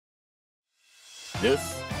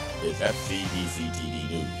This is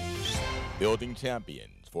FCBCtv News, building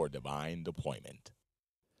champions for divine deployment.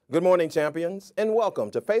 Good morning, champions, and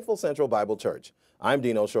welcome to Faithful Central Bible Church. I'm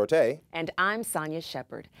Dino Shorte. And I'm Sonya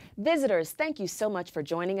Shepherd. Visitors, thank you so much for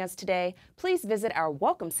joining us today. Please visit our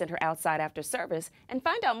Welcome Center outside after service and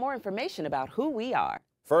find out more information about who we are.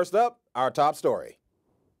 First up, our top story.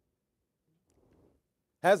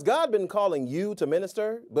 Has God been calling you to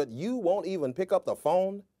minister, but you won't even pick up the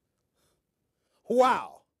phone?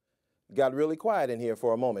 Wow! Got really quiet in here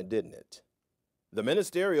for a moment, didn't it? The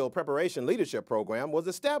Ministerial Preparation Leadership Program was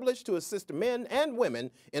established to assist men and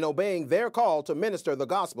women in obeying their call to minister the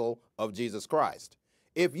gospel of Jesus Christ.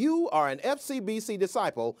 If you are an FCBC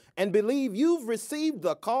disciple and believe you've received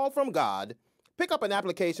the call from God, pick up an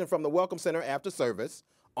application from the Welcome Center after service,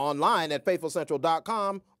 online at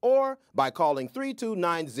faithfulcentral.com, or by calling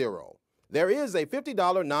 3290. There is a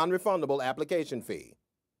 $50 non-refundable application fee.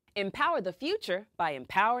 Empower the future by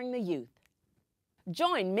empowering the youth.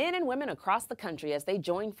 Join men and women across the country as they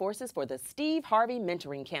join forces for the Steve Harvey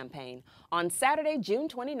Mentoring Campaign on Saturday, June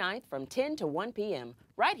 29th from 10 to 1 p.m.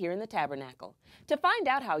 right here in the Tabernacle. To find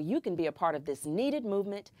out how you can be a part of this needed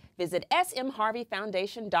movement, visit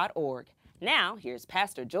smharveyfoundation.org. Now, here's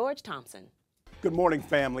Pastor George Thompson. Good morning,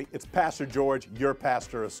 family. It's Pastor George, your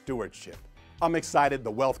pastor of stewardship. I'm excited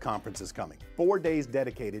the Wealth Conference is coming. 4 days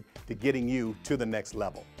dedicated to getting you to the next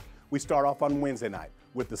level. We start off on Wednesday night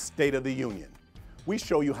with the State of the Union. We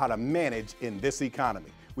show you how to manage in this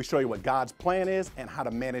economy. We show you what God's plan is and how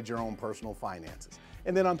to manage your own personal finances.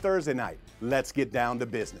 And then on Thursday night, let's get down to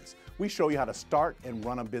business. We show you how to start and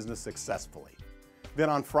run a business successfully. Then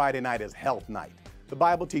on Friday night is Health Night. The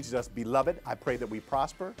Bible teaches us, beloved, I pray that we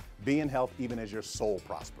prosper, be in health even as your soul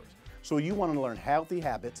prospers. So you want to learn healthy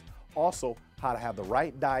habits, also how to have the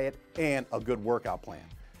right diet and a good workout plan.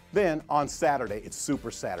 Then on Saturday, it's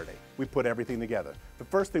Super Saturday. We put everything together. The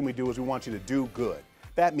first thing we do is we want you to do good.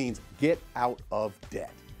 That means get out of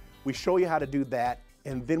debt. We show you how to do that,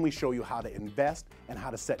 and then we show you how to invest and how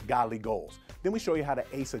to set godly goals. Then we show you how to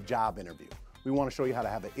ace a job interview. We want to show you how to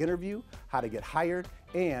have an interview, how to get hired,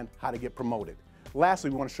 and how to get promoted. Lastly,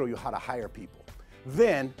 we want to show you how to hire people.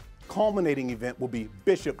 Then, culminating event will be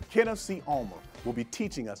Bishop Kenneth C. Ulmer will be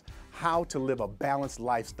teaching us how to live a balanced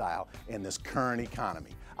lifestyle in this current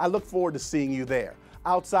economy. I look forward to seeing you there.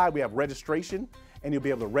 Outside, we have registration, and you'll be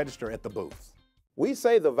able to register at the booth. We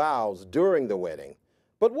say the vows during the wedding,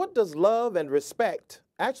 but what does love and respect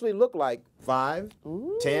actually look like 5,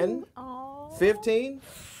 10, 15,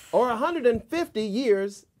 or 150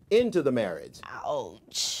 years into the marriage?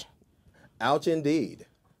 Ouch. Ouch indeed.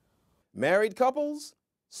 Married couples,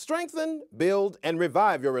 strengthen, build, and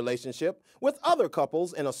revive your relationship with other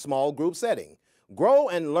couples in a small group setting. Grow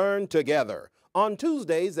and learn together on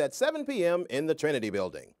Tuesdays at 7 p.m. in the Trinity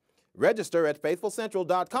Building. Register at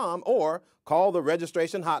faithfulcentral.com or call the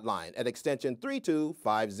registration hotline at extension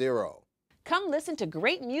 3250. Come listen to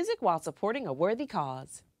great music while supporting a worthy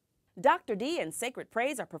cause. Dr. D and Sacred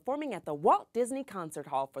Praise are performing at the Walt Disney Concert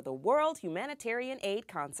Hall for the World Humanitarian Aid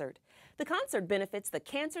Concert. The concert benefits the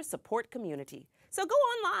cancer support community. So go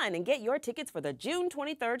online and get your tickets for the June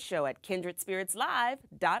 23rd show at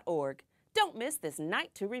kindredspiritslive.org. Don't miss this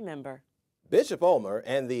night to remember. Bishop Ulmer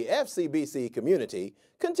and the FCBC community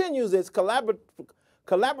continues its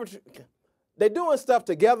they're doing stuff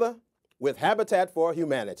together with Habitat for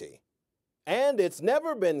Humanity. And it's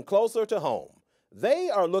never been closer to home. They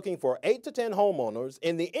are looking for 8 to 10 homeowners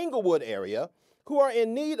in the Inglewood area who are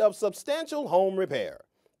in need of substantial home repair.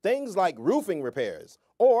 Things like roofing repairs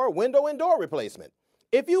or window and door replacement.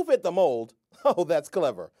 If you fit the mold, oh, that's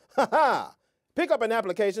clever. Ha ha! Pick up an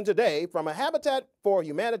application today from a Habitat for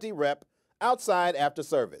Humanity rep outside after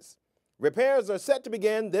service. Repairs are set to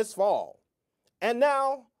begin this fall. And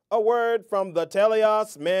now, a word from the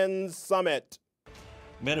Teleos Men's Summit.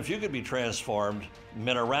 Men, if you could be transformed,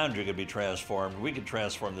 men around you could be transformed, we could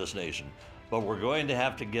transform this nation. But we're going to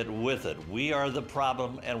have to get with it. We are the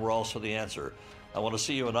problem, and we're also the answer. I want to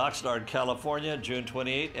see you in Oxnard, California, June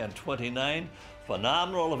 28 and 29.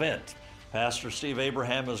 Phenomenal event. Pastor Steve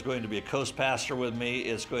Abraham is going to be a coast pastor with me.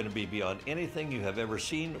 It's going to be beyond anything you have ever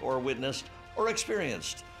seen or witnessed or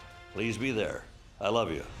experienced. Please be there. I love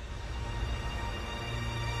you.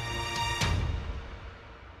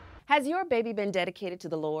 Has your baby been dedicated to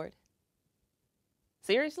the Lord?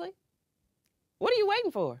 Seriously? What are you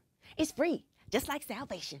waiting for? It's free, just like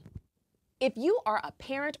salvation. If you are a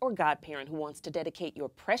parent or godparent who wants to dedicate your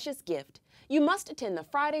precious gift, you must attend the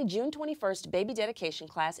Friday, June 21st baby dedication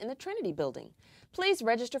class in the Trinity Building. Please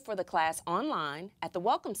register for the class online at the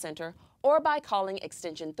Welcome Center or by calling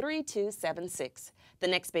extension 3276. The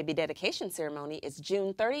next baby dedication ceremony is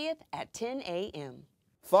June 30th at 10 a.m.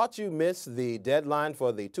 Thought you missed the deadline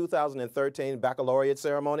for the 2013 baccalaureate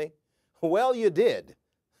ceremony? Well, you did.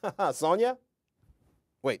 Sonya?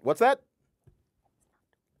 Wait, what's that?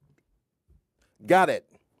 Got it.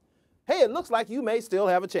 Hey, it looks like you may still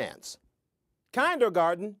have a chance.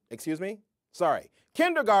 Kindergarten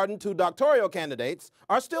to doctoral candidates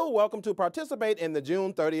are still welcome to participate in the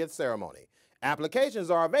June 30th ceremony.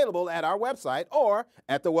 Applications are available at our website or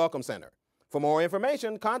at the Welcome Center. For more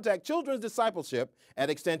information, contact Children's Discipleship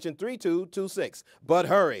at extension 3226. But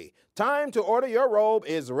hurry, time to order your robe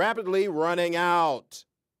is rapidly running out.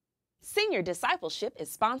 Senior Discipleship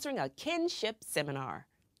is sponsoring a kinship seminar.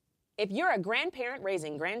 If you're a grandparent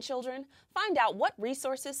raising grandchildren, find out what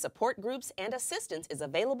resources, support groups, and assistance is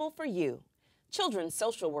available for you. Children's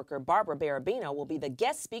social worker Barbara Barabino will be the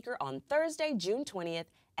guest speaker on Thursday, June 20th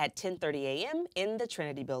at 10:30 a.m. in the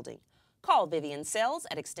Trinity Building. Call Vivian Sells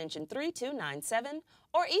at extension 3297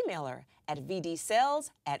 or email her at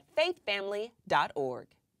vdsells@faithfamily.org.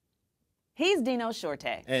 He's Dino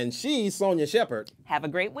Shorte. And she's Sonya Shepherd. Have a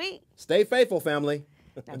great week. Stay faithful, family.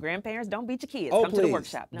 Now, grandparents, don't beat your kids. Oh, Come please. to the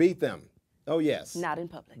workshop. No. Beat them. Oh, yes. Not in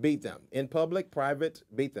public. Beat them. In public, private,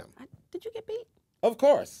 beat them. Did you get beat? Of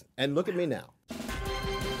course. And look at me now.